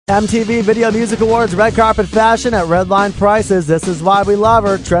MTV Video Music Awards red carpet fashion at redline prices. This is why we love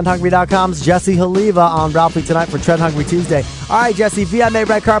her. TrendHungry.com's Jessie Haliva on Ralphie Tonight for Trend Hungry Tuesday. All right, Jessie, VMA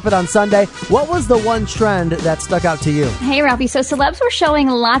red carpet on Sunday. What was the one trend that stuck out to you? Hey, Ralphie. So celebs were showing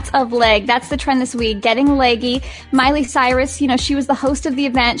lots of leg. That's the trend this week, getting leggy. Miley Cyrus, she was the host of the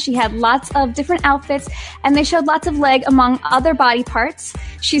event. She had lots of different outfits, and they showed lots of leg among other body parts.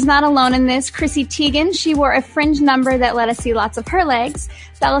 She's not alone in this. Chrissy Teigen, she wore a fringe number that let us see lots of her legs.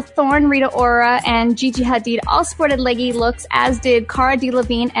 Bella Thorne, Rita Ora, and Gigi Hadid all sported leggy looks, as did Cara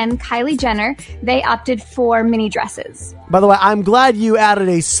Delevingne and Kylie Jenner. They opted for mini dresses. By the way, I'm glad you added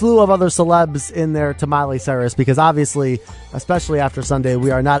a slew of other celebs in there to Miley Cyrus, because obviously, especially after Sunday, we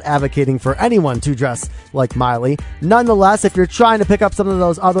are not advocating for anyone to dress like Miley. Nonetheless, if you're trying to pick up some of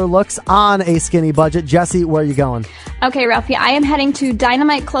those other looks on a skinny budget, Jessie, where are you going? Okay, Ralphie, I am heading to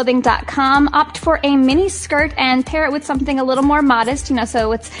dynamiteclothing.com. Opt for a mini skirt and pair it with something a little more modest,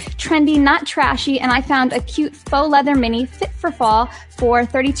 so it's trendy, not trashy, and I found a cute faux leather mini fit for fall for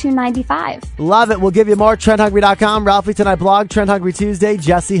 $32.95. Love it. We'll give you more. TrendHungry.com, Ralphie Tonight blog, Trend Hungry Tuesday.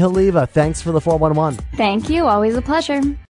 Jessie Haliva, thanks for the 411. Thank you. Always a pleasure.